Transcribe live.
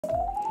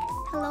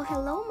Hello,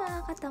 hello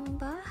mga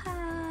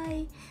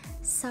katambahay!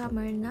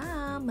 Summer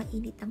na,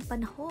 mainit ang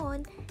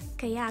panahon,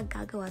 kaya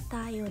gagawa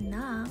tayo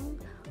ng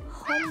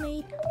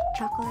homemade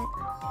chocolate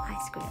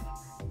ice cream.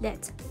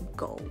 Let's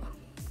go!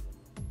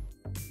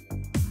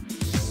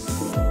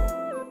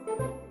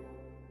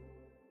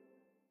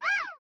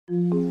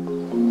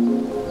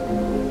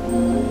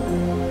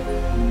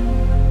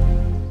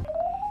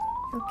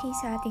 Okay,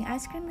 sa ating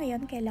ice cream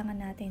ngayon, kailangan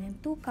natin ng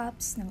 2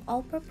 cups ng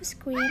all-purpose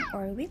cream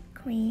or whipped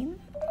cream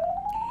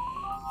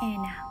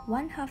and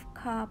 1/2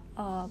 cup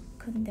of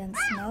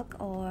condensed milk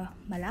or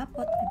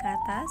malapot na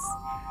gatas,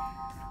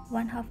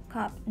 1/2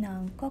 cup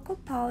ng cocoa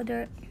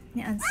powder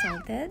na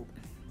unsalted,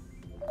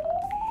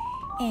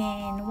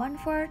 and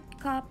 1/4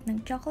 cup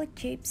ng chocolate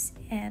chips,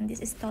 and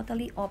this is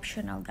totally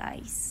optional,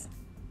 guys.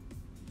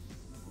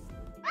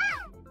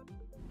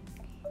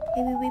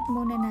 I-whip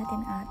muna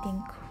natin ating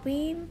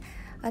cream.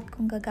 At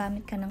kung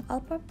gagamit ka ng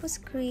all-purpose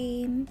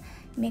cream,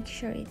 make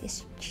sure it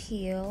is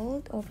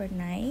chilled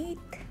overnight.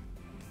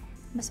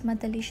 Mas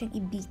madali siyang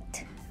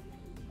i-beat.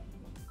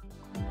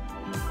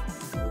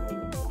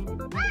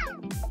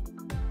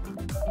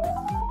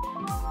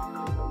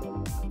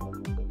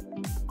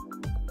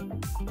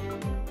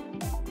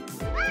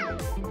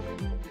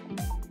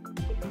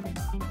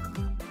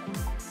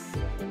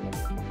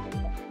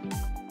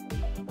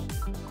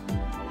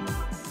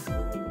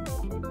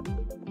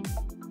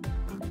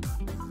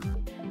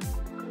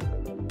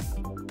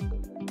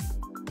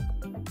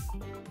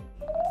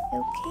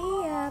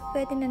 Okay,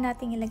 pwede na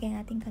natin ilagay ang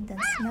ating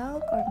condensed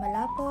milk or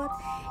malapot,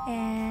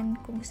 and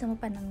kung gusto mo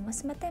pa ng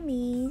mas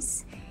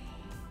matamis,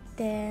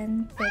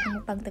 then pwede mo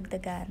pang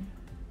dagdagan.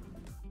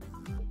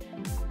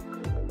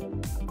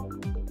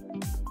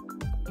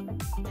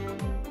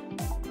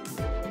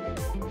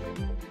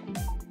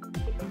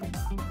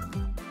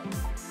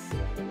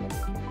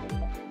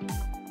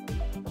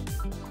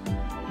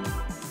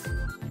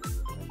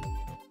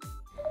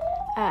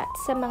 At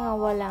sa mga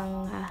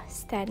walang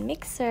stand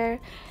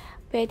mixer,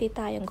 pwede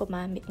tayong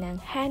gumamit ng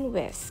hand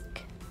whisk.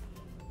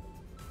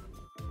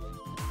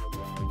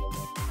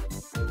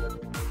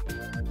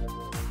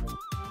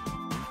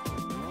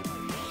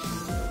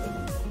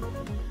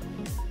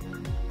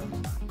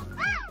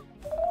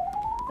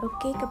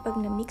 Okay, kapag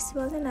na-mix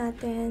well na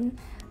natin,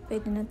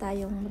 pwede na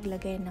tayong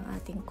maglagay ng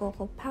ating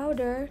cocoa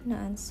powder na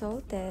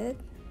unsalted.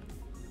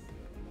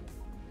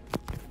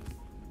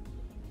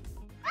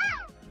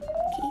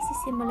 Okay,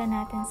 sisimulan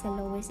natin sa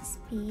lowest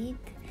speed.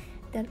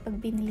 Dahil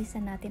pag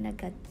binilisan natin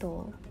agad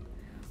to,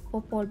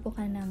 popolvo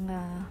ka ng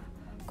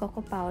cocoa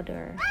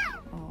powder.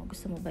 Oh,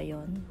 gusto mo ba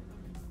yon?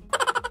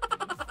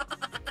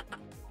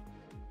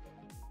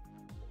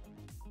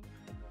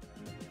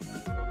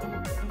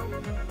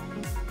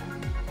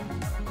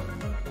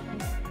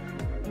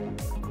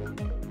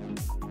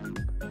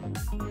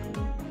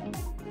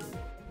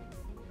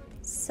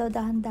 So,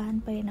 dahan-dahan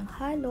pa rin ang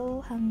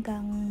halo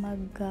hanggang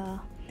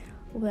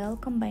well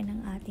combine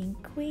ang ating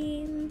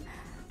cream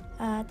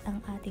at ang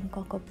ating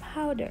cocoa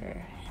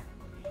powder.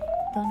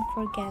 Don't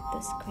forget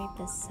to scrape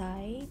the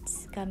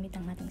sides gamit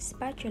ang ating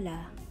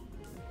spatula.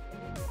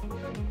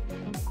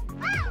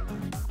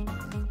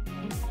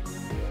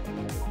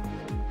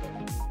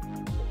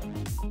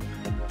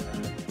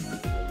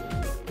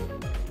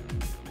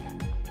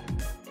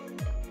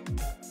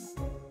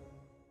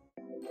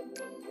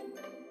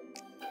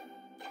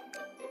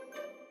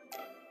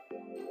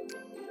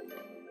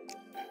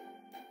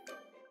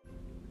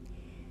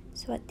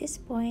 So at this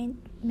point,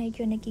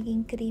 medyo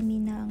nagiging creamy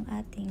na ang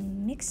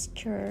ating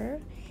mixture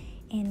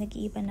and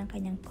nag-iiba ng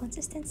kanyang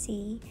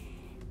consistency.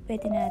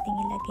 Pwede nating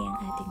ilagay ang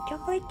ating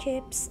chocolate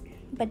chips,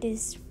 but this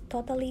is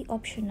totally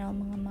optional,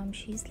 mga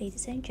momshies,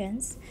 ladies and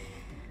gents.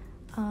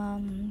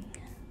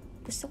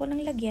 Gusto ko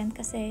lang lagyan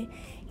kasi,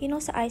 you know,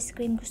 sa ice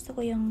cream, gusto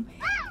ko yung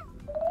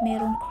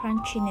merong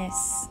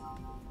crunchiness.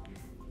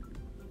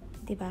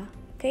 Diba?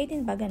 Kayo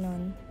din ba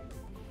ganun?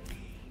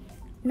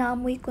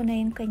 Naamoy ko na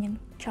yung kanyang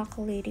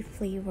chocolatey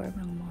flavor,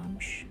 mga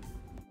moms.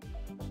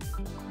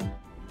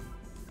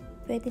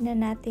 Pwede na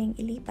nating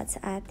ilipat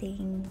sa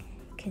ating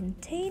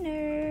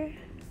container.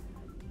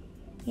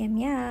 Yum,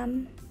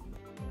 yum!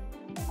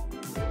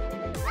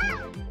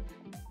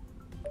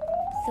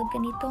 So,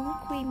 ganitong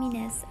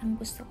creaminess ang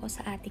gusto ko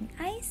sa ating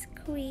ice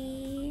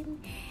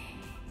cream.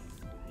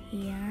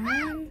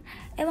 Yan.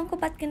 Ewan ko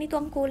ba't ganito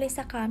ang kulay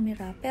sa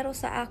camera, pero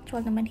sa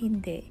actual naman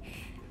hindi.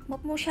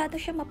 Masyado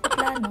siya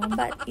maputla, no?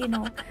 But, you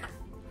know,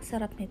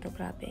 sarap nito,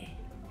 grabe.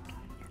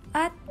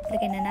 At,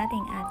 lagyan na natin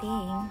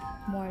ating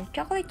more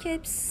chocolate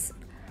chips,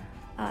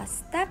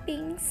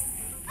 toppings,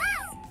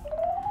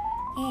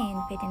 and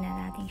pwede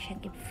na natin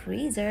siyang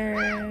i-freezer.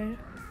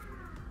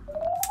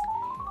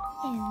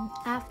 And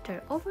after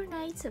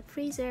overnight sa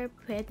freezer,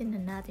 pwede na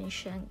natin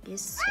siyang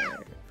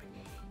i-serve.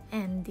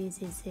 And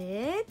this is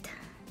it.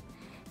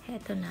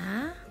 Heto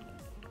na.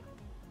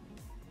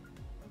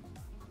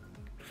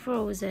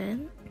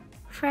 Frozen.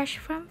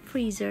 Fresh from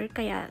freezer,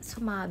 kaya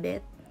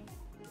sumabit.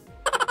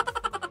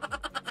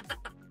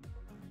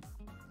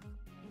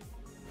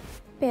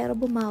 Pero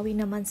bumawi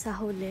naman sa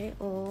huli,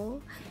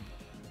 oh.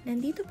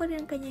 nandito pa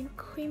rin ang kanyang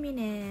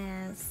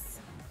creaminess.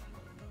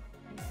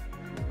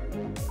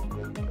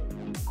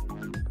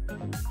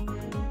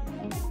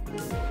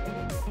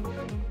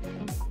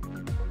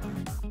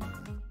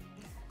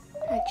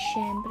 At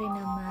syempre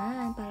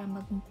naman, para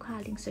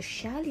magmukhaling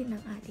sosyalin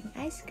ng ating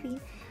ice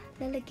cream,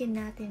 lalagyan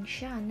natin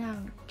siya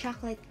ng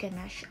chocolate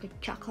ganache o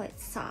chocolate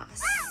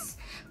sauce.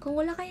 Kung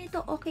wala kayo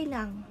ito, okay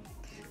lang.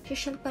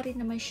 Social pa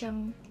rin naman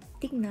siyang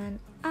tignan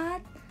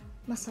at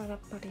masarap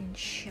pa rin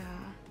siya.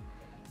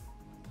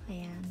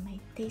 Ayan, may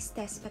taste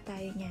test pa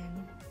tayo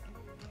niyan.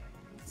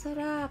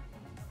 Sarap!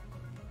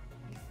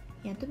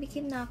 Yan,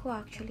 tumikim na ako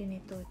actually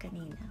nito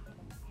kanina.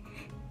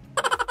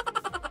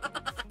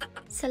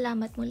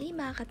 Salamat muli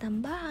mga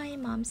katambahay,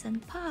 moms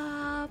and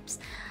pops!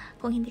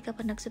 Kung hindi ka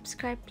pa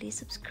nag-subscribe, please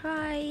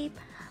subscribe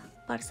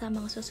para sa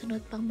mga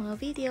susunod pang mga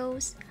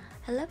videos.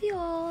 I love you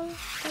all!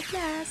 God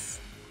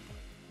bless!